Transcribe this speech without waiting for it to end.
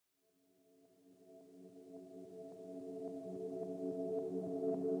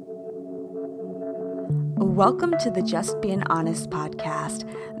Welcome to the Just Being Honest podcast.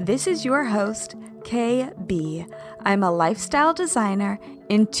 This is your host, KB. I'm a lifestyle designer,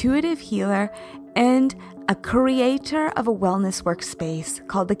 intuitive healer, and a creator of a wellness workspace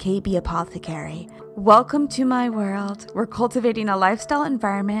called the KB Apothecary. Welcome to my world. We're cultivating a lifestyle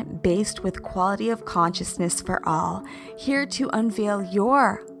environment based with quality of consciousness for all, here to unveil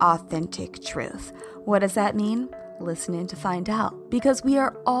your authentic truth. What does that mean? Listen in to find out, because we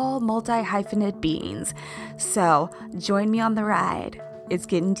are all multi-hyphenate beings. So join me on the ride. It's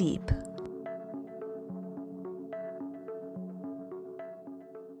getting deep.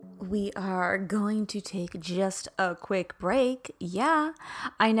 We are going to take just a quick break. Yeah,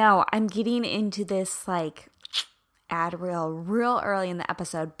 I know I'm getting into this ad real early in the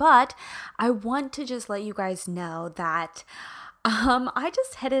episode, but I want to just let you guys know that I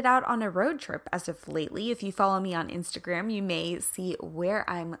just headed out on a road trip as of lately. If you follow me on Instagram, you may see where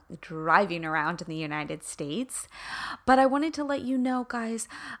I'm driving around in the United States. But I wanted to let you know, guys,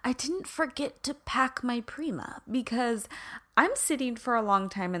 I didn't forget to pack my Prima because I'm sitting for a long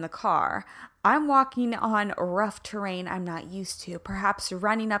time in the car. I'm walking on rough terrain I'm not used to, perhaps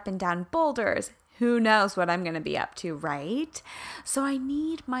running up and down boulders. Who knows what I'm going to be up to, right? So I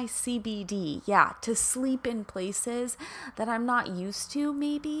need my CBD, to sleep in places that I'm not used to,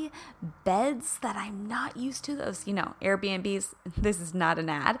 maybe beds that I'm not used to, those, Airbnbs. This is not an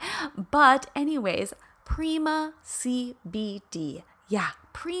ad. But anyways, Prima CBD. Yeah,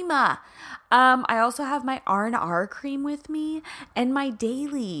 Prima. I also have my R&R cream with me and my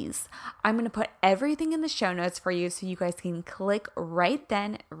dailies. I'm going to put everything in the show notes for you so you guys can click right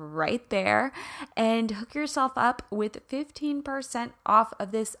then, right there, and hook yourself up with 15% off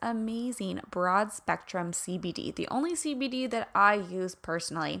of this amazing broad spectrum CBD, the only CBD that I use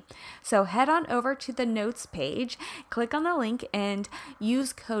personally. So head on over to the notes page, click on the link, and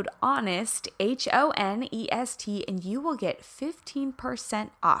use code HONEST, HONEST, and you will get 15%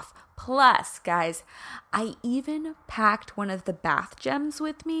 off. Plus, guys, I even packed one of the bath gems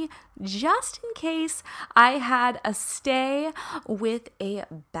with me just in case I had a stay with a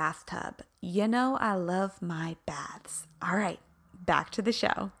bathtub. You know, I love my baths. All right, back to the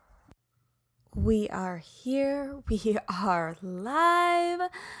show. We are here. We are live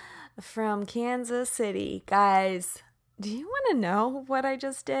from Kansas City. Guys, do you want to know what I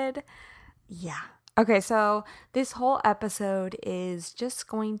just did? Yeah. Okay, so this whole episode is just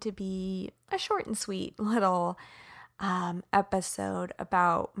going to be a short and sweet little episode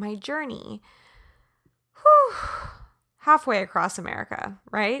about my journey. Halfway across America,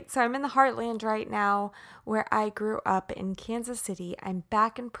 right? So I'm in the heartland right now where I grew up in Kansas City. I'm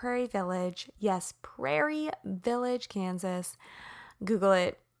back in Prairie Village. Yes, Prairie Village, Kansas. Google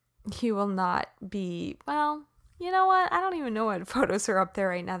it. You will not be, well, you know what? I don't even know what photos are up there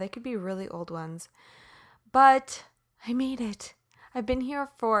right now. They could be really old ones. But I made it. I've been here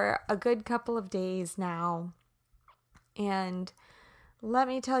for a good couple of days now. And let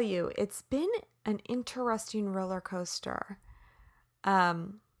me tell you, it's been an interesting roller coaster.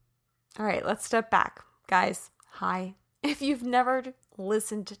 All right, let's step back. Guys, hi. If you've never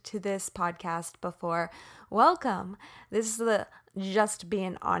listened to this podcast before, welcome. This is the Just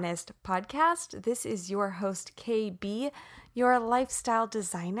Being Honest podcast. This is your host, KB, your lifestyle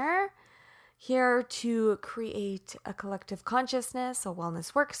designer, here to create a collective consciousness, a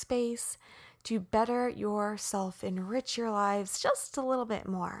wellness workspace, to better yourself, enrich your lives just a little bit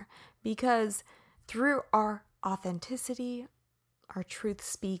more. Because through our authenticity, our truth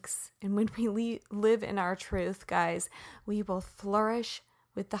speaks. And when we live in our truth, guys, we will flourish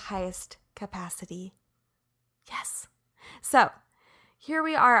with the highest capacity. Yes. So here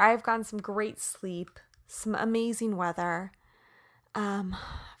we are. I've gotten some great sleep, some amazing weather. I've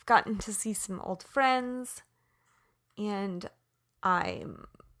gotten to see some old friends, and I'm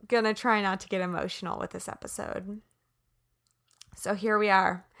gonna try not to get emotional with this episode. So here we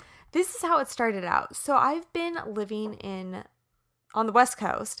are. This is how it started out. So I've been living on the West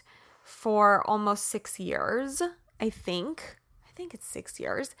Coast for almost 6 years, I think it's 6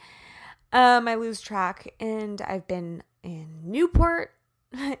 years. I lose track, and I've been in Newport.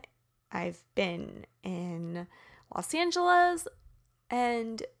 I've been in Los Angeles,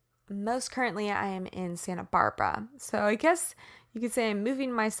 and most currently I am in Santa Barbara. So I guess you could say I'm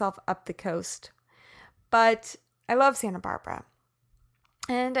moving myself up the coast, but I love Santa Barbara.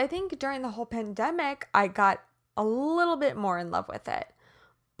 And I think during the whole pandemic, I got a little bit more in love with it.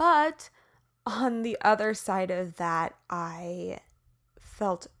 But on the other side of that, I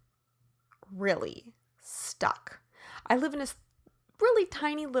felt really stuck. I live in a really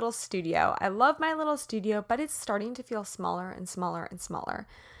tiny little studio. I love my little studio, but it's starting to feel smaller and smaller and smaller.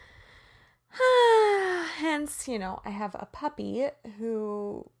 Hence, I have a puppy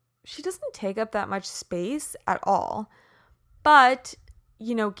who she doesn't take up that much space at all. But,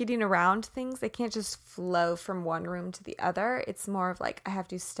 getting around things, they can't just flow from one room to the other. It's more of like I have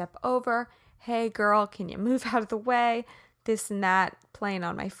to step over. Hey, girl, can you move out of the way? This and that, playing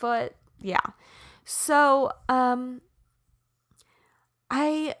on my foot. Yeah. So,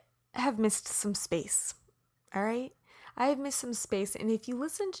 I have missed some space. All right. I have missed some space. And if you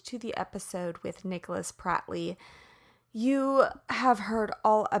listened to the episode with Nicholas Pratley, you have heard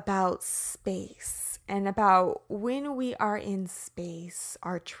all about space and about when we are in space,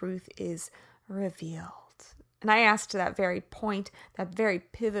 our truth is revealed. And I asked that very point, that very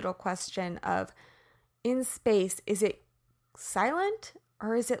pivotal question of, in space, is it silent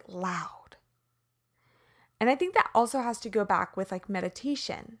or is it loud? And I think that also has to go back with like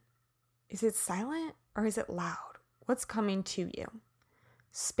meditation. Is it silent or is it loud? What's coming to you?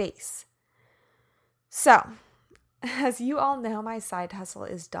 Space. So, as you all know, my side hustle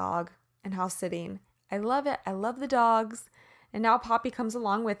is dog and house sitting. I love it. I love the dogs. And now Poppy comes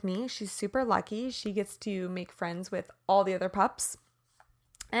along with me. She's super lucky. She gets to make friends with all the other pups.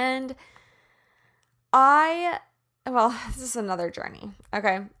 And this is another journey.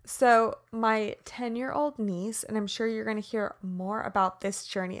 Okay. So my 10-year-old niece, and I'm sure you're going to hear more about this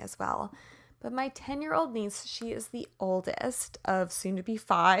journey as well. But my 10-year-old niece, she is the oldest of soon to be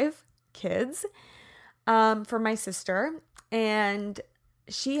 5 kids for my sister. And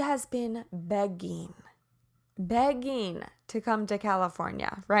she has been begging to come to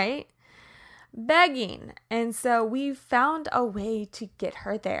California, right? Begging. And so we found a way to get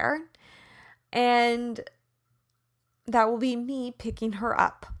her there. And that will be me picking her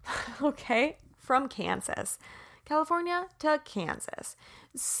up, okay? From Kansas. California to Kansas.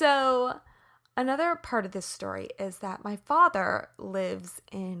 So another part of this story is that my father lives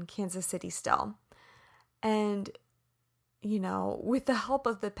in Kansas City still. And, with the help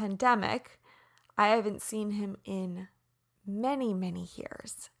of the pandemic, I haven't seen him in many, many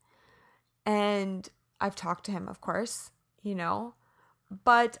years. And I've talked to him, of course,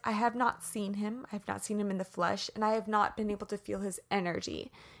 but I have not seen him. I have not seen him in the flesh, and I have not been able to feel his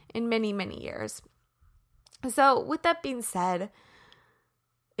energy in many, many years. So with that being said,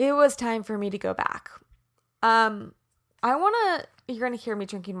 it was time for me to go back. You're going to hear me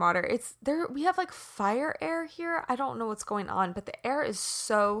drinking water. We have like fire air here. I don't know what's going on, but the air is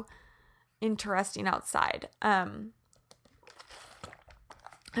so interesting outside. I'm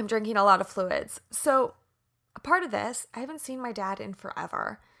drinking a lot of fluids. So a part of this, I haven't seen my dad in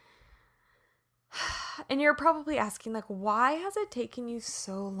forever. And you're probably asking, like, why has it taken you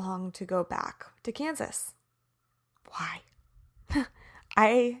so long to go back to Kansas? Why?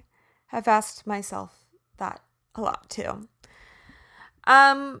 I have asked myself that a lot too.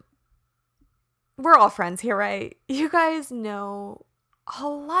 We're all friends here, right? You guys know a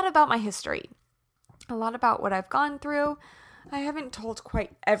lot about my history, a lot about what I've gone through. I haven't told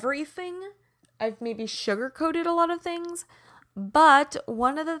quite everything. I've maybe sugarcoated a lot of things, but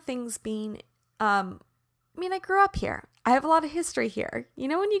one of the things being, I grew up here. I have a lot of history here.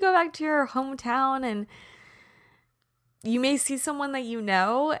 When you go back to your hometown and you may see someone that you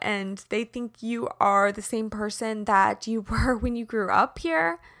know and they think you are the same person that you were when you grew up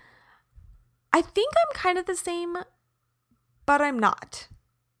here. I think I'm kind of the same, but I'm not.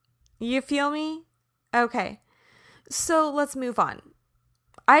 You feel me? Okay. So let's move on.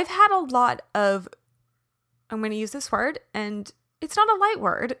 I've had a lot of, I'm going to use this word, and it's not a light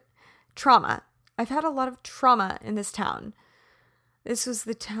word, trauma. I've had a lot of trauma in this town. This was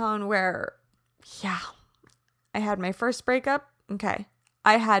the town where, I had my first breakup. Okay.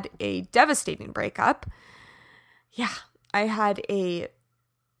 I had a devastating breakup. Yeah. I had a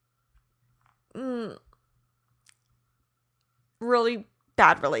really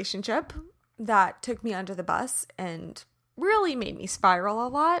bad relationship that took me under the bus and really made me spiral a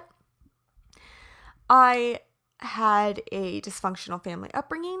lot. I had a dysfunctional family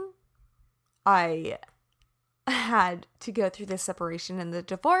upbringing. I had to go through the separation and the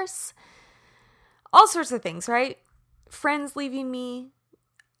divorce. All sorts of things, right? Friends leaving me.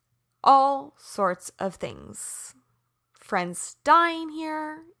 All sorts of things. Friends dying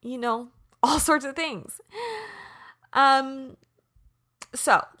here, all sorts of things.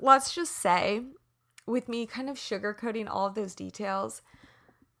 So let's just say, with me kind of sugarcoating all of those details,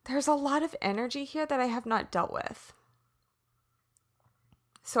 there's a lot of energy here that I have not dealt with.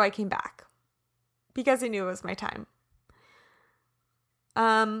 So I came back because I knew it was my time.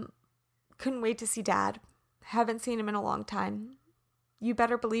 Couldn't wait to see Dad. Haven't seen him in a long time. You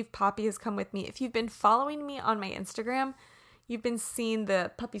better believe Poppy has come with me. If you've been following me on my Instagram, you've been seeing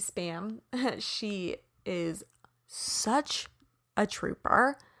the puppy spam, she is such a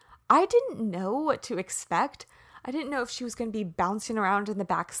trooper. I didn't know what to expect. I didn't know if she was going to be bouncing around in the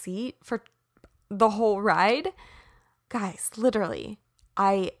back seat for the whole ride. Guys, literally,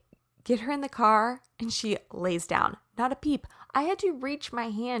 I get her in the car and she lays down. Not a peep. I had to reach my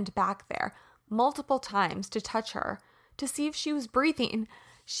hand back there multiple times to touch her to see if she was breathing.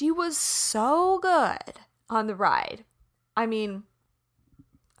 She was so good on the ride. I mean,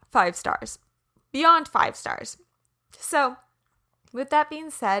 5 stars. Beyond 5 stars. So, with that being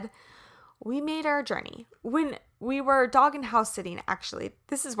said, we made our journey. When we were dog and house sitting, actually,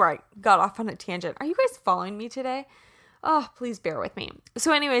 this is where I got off on a tangent. Are you guys following me today? Oh, please bear with me.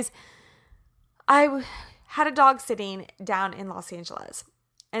 So anyways, I had a dog sitting down in Los Angeles.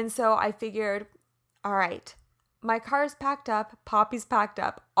 And so I figured, all right, my car is packed up, Poppy's packed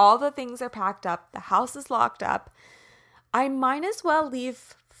up, all the things are packed up, the house is locked up. I might as well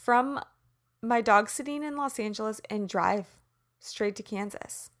leave from my dog sitting in Los Angeles and drive straight to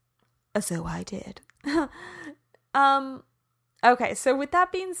Kansas. So I did. Okay, so with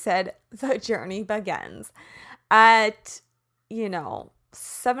that being said, the journey begins at,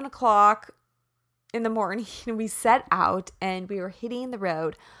 7 o'clock in the morning. We set out and we were hitting the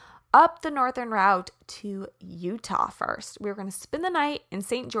road up the northern route to Utah first. We were going to spend the night in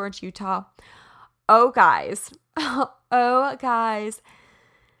St. George, Utah. Oh, guys.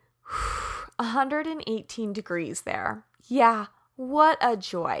 118 degrees there. Yeah, what a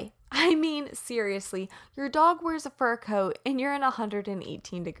joy. I mean, seriously, your dog wears a fur coat and you're in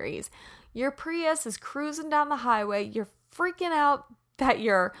 118 degrees. Your Prius is cruising down the highway. You're freaking out that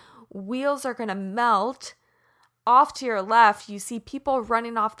your wheels are going to melt. Off to your left, you see people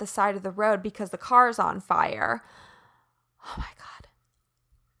running off the side of the road because the car's on fire. Oh my God.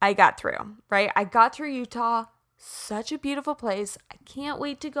 I got through, right? I got through Utah. Such a beautiful place. I can't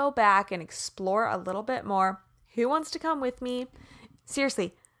wait to go back and explore a little bit more. Who wants to come with me?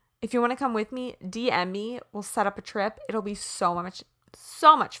 Seriously, if you want to come with me, DM me. We'll set up a trip. It'll be so much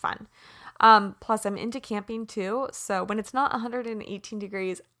fun. Plus, I'm into camping too. So when it's not 118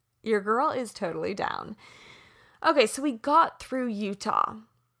 degrees, your girl is totally down. Okay, so we got through Utah.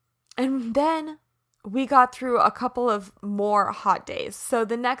 And then we got through a couple of more hot days. So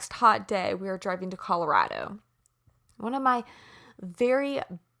the next hot day, we were driving to Colorado. One of my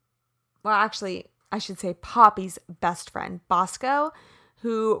I should say Poppy's best friend, Bosco,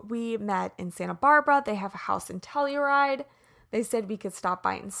 who we met in Santa Barbara. They have a house in Telluride. They said we could stop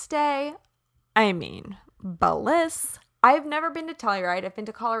by and stay. I mean, bliss. I've never been to Telluride. I've been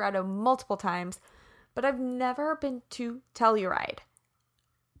to Colorado multiple times, but I've never been to Telluride.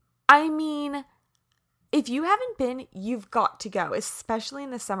 I mean, if you haven't been, you've got to go, especially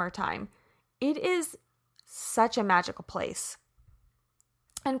in the summertime. It is such a magical place.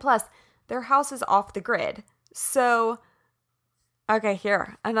 And plus, their house is off the grid. So, okay,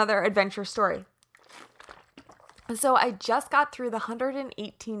 here, another adventure story. So I just got through the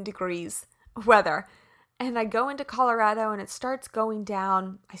 118 degrees weather, and I go into Colorado and it starts going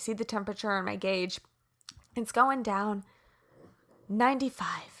down. I see the temperature on my gauge. It's going down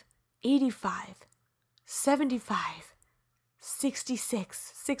 95, 85, 75,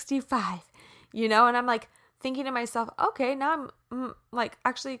 66, 65, and I'm like thinking to myself, okay, now I'm like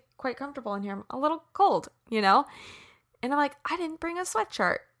actually quite comfortable in here. I'm a little cold, and I'm like, I didn't bring a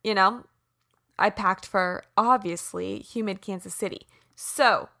sweatshirt, I packed for obviously humid Kansas City.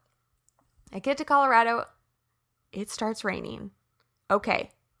 So I get to Colorado, it starts raining.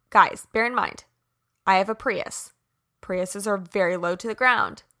 Okay, guys, bear in mind, I have a Prius. Priuses are very low to the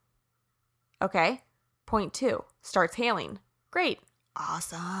ground. Okay, point 2, starts hailing. Great,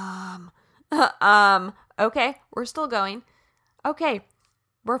 awesome. Okay, we're still going. Okay,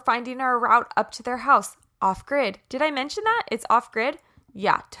 we're finding our route up to their house. Off grid. Did I mention that? It's off grid?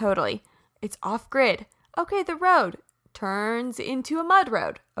 Yeah, totally. It's off grid. Okay, the road turns into a mud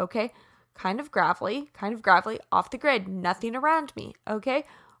road. Okay, kind of gravelly, off the grid. Nothing around me. Okay,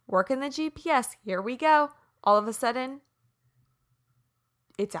 working the GPS. Here we go. All of a sudden,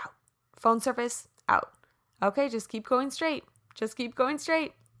 it's out. Phone service, out. Okay, just keep going straight.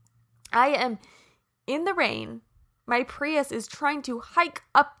 I am in the rain. My Prius is trying to hike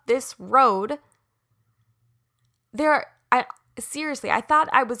up this road. Seriously, I thought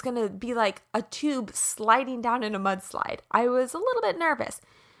I was going to be like a tube sliding down in a mudslide. I was a little bit nervous.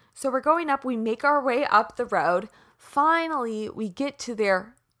 So we're going up. We make our way up the road. Finally, we get to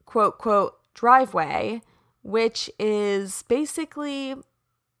their quote, quote, driveway, which is basically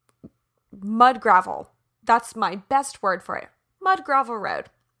mud gravel. That's my best word for it. Mud gravel road.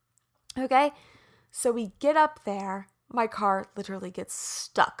 Okay, so we get up there. my car literally gets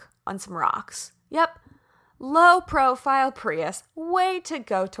stuck on some rocks. Yep. Low profile Prius. Way to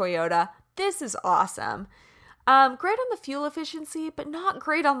go, Toyota. This is awesome. Great on the fuel efficiency, but not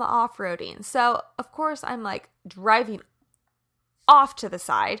great on the off-roading. So, of course, I'm like driving off to the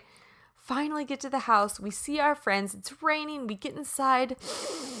side. Finally get to the house. We see our friends. It's raining. We get inside.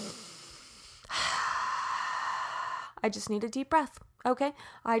 I just need a deep breath. Okay?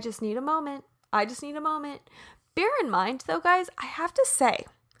 I just need a moment. Bear in mind, though, guys, I have to say,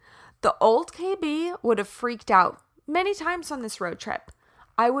 the old KB would have freaked out many times on this road trip.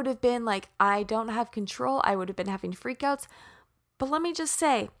 I would have been like, I don't have control. I would have been having freakouts. But let me just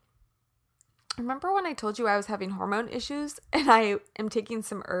say, remember when I told you I was having hormone issues and I am taking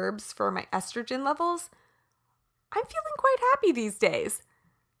some herbs for my estrogen levels? I'm feeling quite happy these days.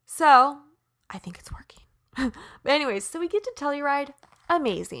 So, I think it's working. But anyways, so we get to Telluride.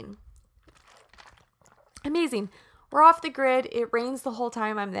 Amazing. We're off the grid. It rains the whole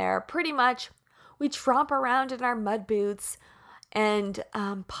time I'm there. Pretty much. We tromp around in our mud boots. And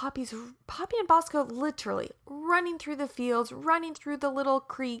Poppy and Bosco literally running through the fields, running through the little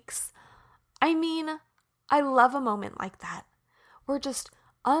creeks. I mean, I love a moment like that. We're just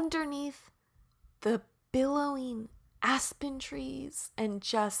underneath the billowing aspen trees and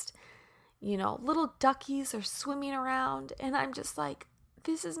just, little duckies are swimming around. And I'm just like,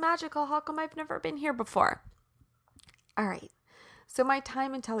 this is magical. How come I've never been here before? All right. So my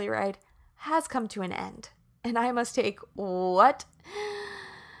time in Telluride has come to an end. And I must take, what?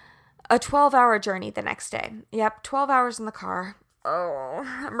 A 12-hour journey the next day. Yep, 12 hours in the car. Oh,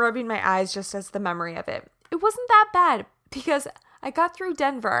 I'm rubbing my eyes just as the memory of it. It wasn't that bad because I got through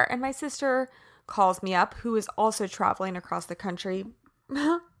Denver and my sister calls me up, who is also traveling across the country.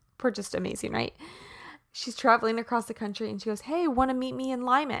 We're just amazing, right? She's traveling across the country and she goes, hey, want to meet me in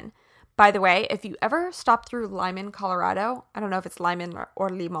Lyman? By the way, if you ever stop through Lyman, Colorado, I don't know if it's Lyman or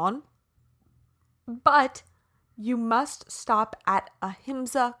Limon, but you must stop at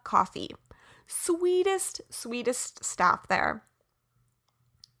Ahimsa Coffee. Sweetest staff there.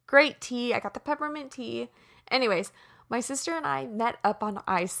 Great tea. I got the peppermint tea. Anyways, my sister and I met up on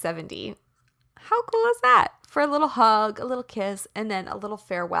I-70. How cool is that? For a little hug, a little kiss, and then a little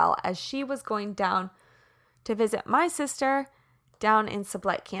farewell as she was going down to visit my sister down in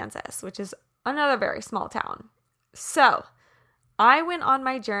Sublette, Kansas, which is another very small town. So I went on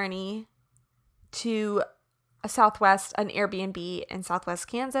my journey to an Airbnb in Southwest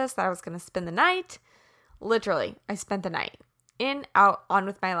Kansas that I was going to spend the night. Literally, I spent the night. In, out, on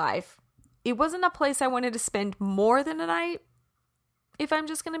with my life. It wasn't a place I wanted to spend more than a night, if I'm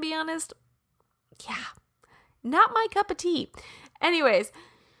just going to be honest. Yeah, not my cup of tea. Anyways,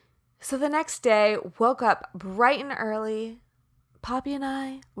 so the next day, woke up bright and early. Poppy and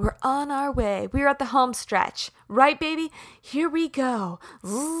I were on our way. We were at the home stretch. Right, baby? Here we go.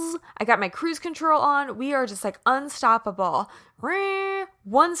 Zzz. I got my cruise control on. We are just like unstoppable.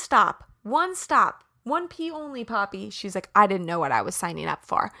 One stop. 1P only, Poppy. She's like, I didn't know what I was signing up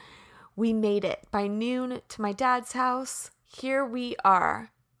for. We made it by noon to my dad's house. Here we are.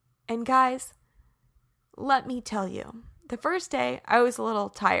 And guys, let me tell you, the first day I was a little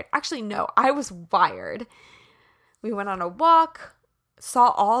tired. Actually, no, I was wired. We went on a walk, saw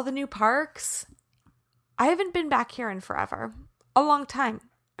all the new parks. I haven't been back here in forever. A long time.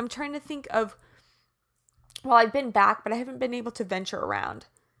 I'm trying to think of, well, I've been back, but I haven't been able to venture around.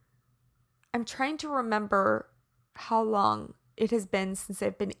 I'm trying to remember how long it has been since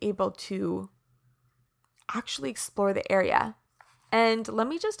I've been able to actually explore the area. And let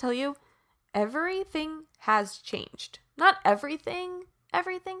me just tell you, everything has changed. Not everything,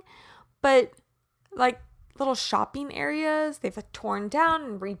 but like little shopping areas, they've torn down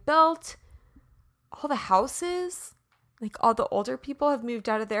and rebuilt. All the houses, like all the older people have moved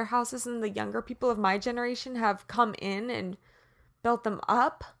out of their houses and the younger people of my generation have come in and built them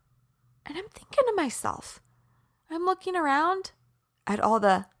up. And I'm thinking to myself, I'm looking around at all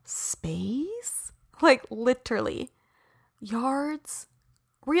the space, like literally yards,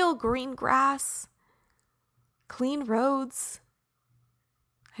 real green grass, clean roads.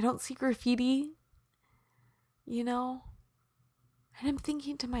 I don't see graffiti, and I'm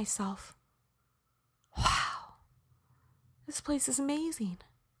thinking to myself, wow, this place is amazing.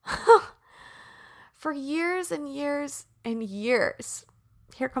 For years and years and years,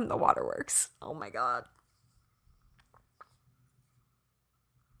 here come the waterworks. Oh my God.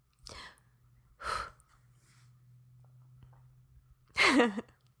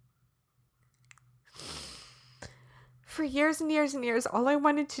 For years and years and years, all I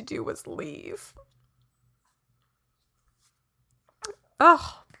wanted to do was leave.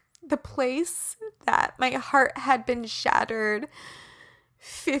 Oh, the place that my heart had been shattered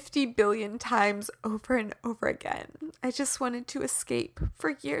 50 billion times over and over again. I just wanted to escape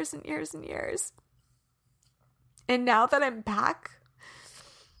for years and years and years. And now that I'm back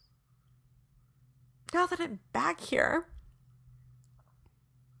here,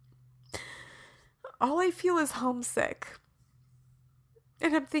 all I feel is homesick.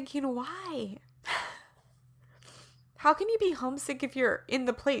 And I'm thinking, why? How can you be homesick if you're in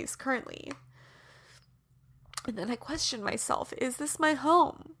the place currently? And then I question myself, is this my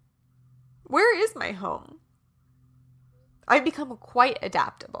home? Where is my home? I've become quite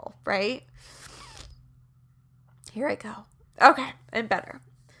adaptable, right? Here I go. Okay, I'm better.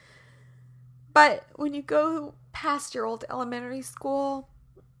 But when you go past your old elementary school,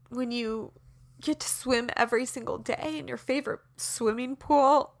 when you get to swim every single day in your favorite swimming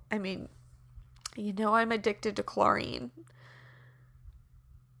pool, I mean, you know I'm addicted to chlorine.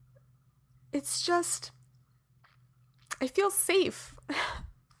 It's just, I feel safe.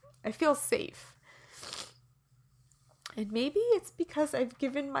 I feel safe. And maybe it's because I've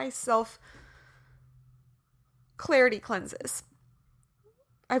given myself clarity cleanses.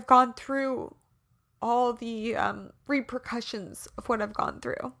 I've gone through all the repercussions of what I've gone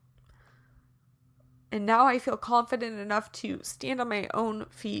through. And now I feel confident enough to stand on my own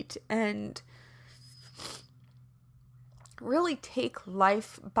feet and really take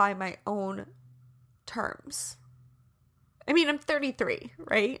life by my own terms. I mean, I'm 33,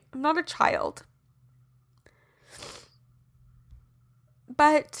 right? I'm not a child.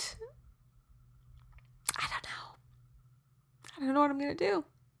 But I don't know what I'm going to do.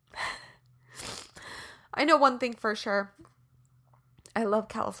 I know one thing for sure. I love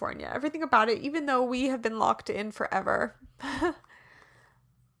California. Everything about it, even though we have been locked in forever.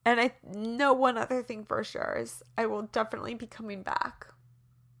 And I know one other thing for sure is I will definitely be coming back.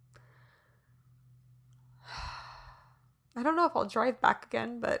 I don't know if I'll drive back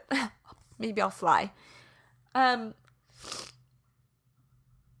again, but maybe I'll fly. I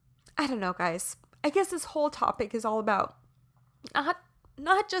don't know, guys. I guess this whole topic is all about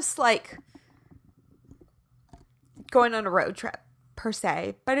not just like going on a road trip per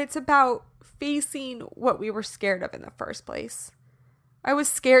se, but it's about facing what we were scared of in the first place. I was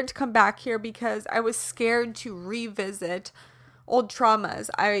scared to come back here because I was scared to revisit old traumas.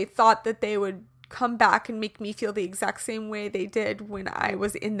 I thought that they would come back and make me feel the exact same way they did when I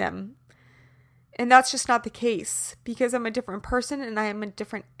was in them. And that's just not the case because I'm a different person and I am a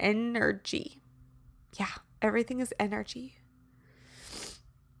different energy. Yeah, everything is energy.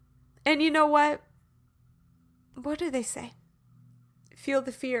 And you know what? What do they say? Feel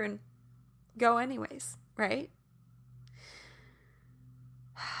the fear and go anyways, right?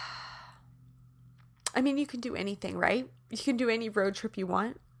 I mean, you can do anything, right? You can do any road trip you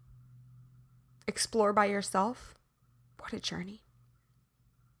want. Explore by yourself. What a journey.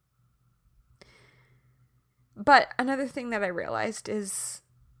 But another thing that I realized is,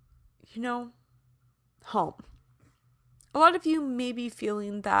 home. A lot of you may be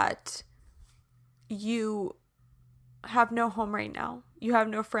feeling that you have no home right now. You have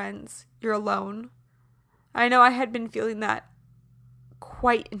no friends. You're alone. I know I had been feeling that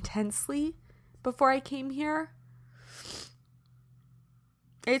quite intensely before I came here.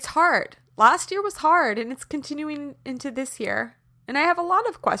 It's hard. Last year was hard and it's continuing into this year. And I have a lot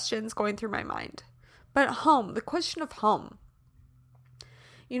of questions going through my mind. But home, the question of home.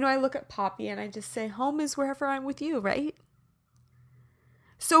 I look at Poppy and I just say, home is wherever I'm with you, right?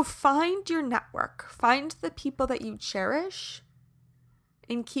 So find your network. Find the people that you cherish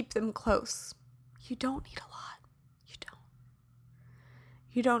and keep them close. You don't need a lot.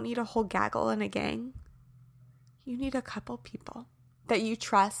 You don't need a whole gaggle and a gang. You need a couple people that you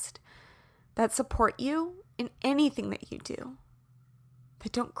trust, that support you in anything that you do,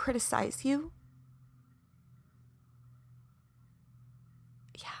 that don't criticize you.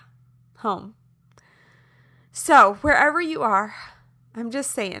 Yeah, home. So wherever you are, I'm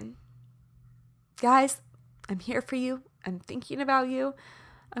just saying, guys, I'm here for you. I'm thinking about you.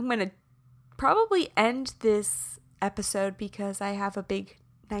 I'm going to probably end this episode because I have a big,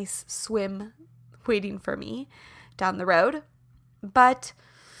 nice swim waiting for me down the road. But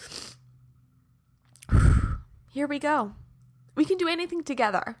here we go. We can do anything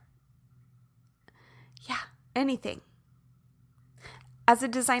together. Yeah, anything. As a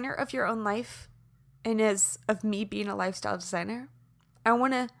designer of your own life, and as of me being a lifestyle designer, I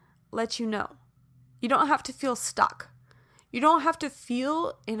want to let you know, you don't have to feel stuck. You don't have to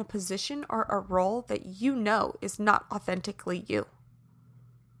feel in a position or a role that you know is not authentically you.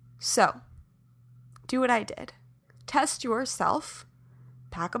 So, do what I did. Test yourself,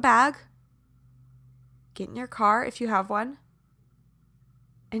 pack a bag, get in your car if you have one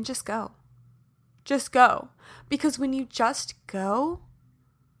and just go. Just go. Because when you just go,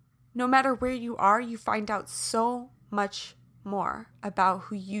 no matter where you are, you find out so much more about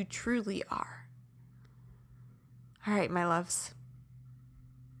who you truly are. All right, my loves.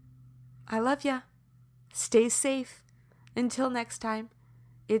 I love ya. Stay safe. Until next time,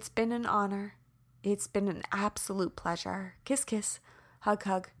 it's been an honor. It's been an absolute pleasure. Kiss, kiss. Hug,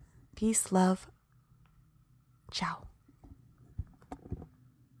 hug. Peace, love. Ciao.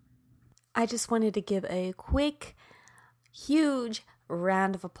 I just wanted to give a quick, huge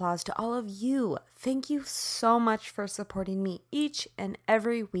round of applause to all of you. Thank you so much for supporting me each and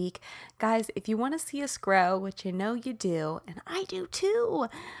every week. Guys, if you want to see us grow, which I know you do, and I do too,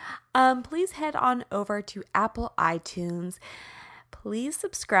 please head on over to Apple iTunes. Please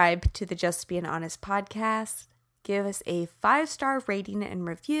subscribe to the Just Being Honest podcast. Give us a 5-star rating and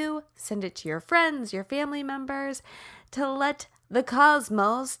review. Send it to your friends, your family members, to let the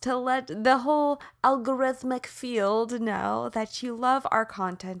cosmos, to let the whole algorithmic field know that you love our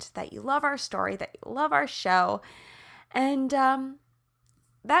content, that you love our story, that you love our show. And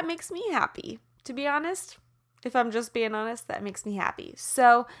that makes me happy, to be honest. If I'm just being honest, that makes me happy.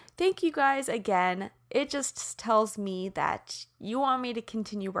 So thank you guys again. It just tells me that you want me to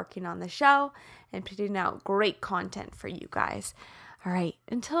continue working on the show and putting out great content for you guys. All right,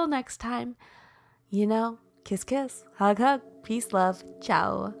 until next time, kiss, kiss, hug, hug, peace, love,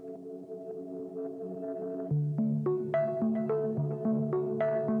 ciao.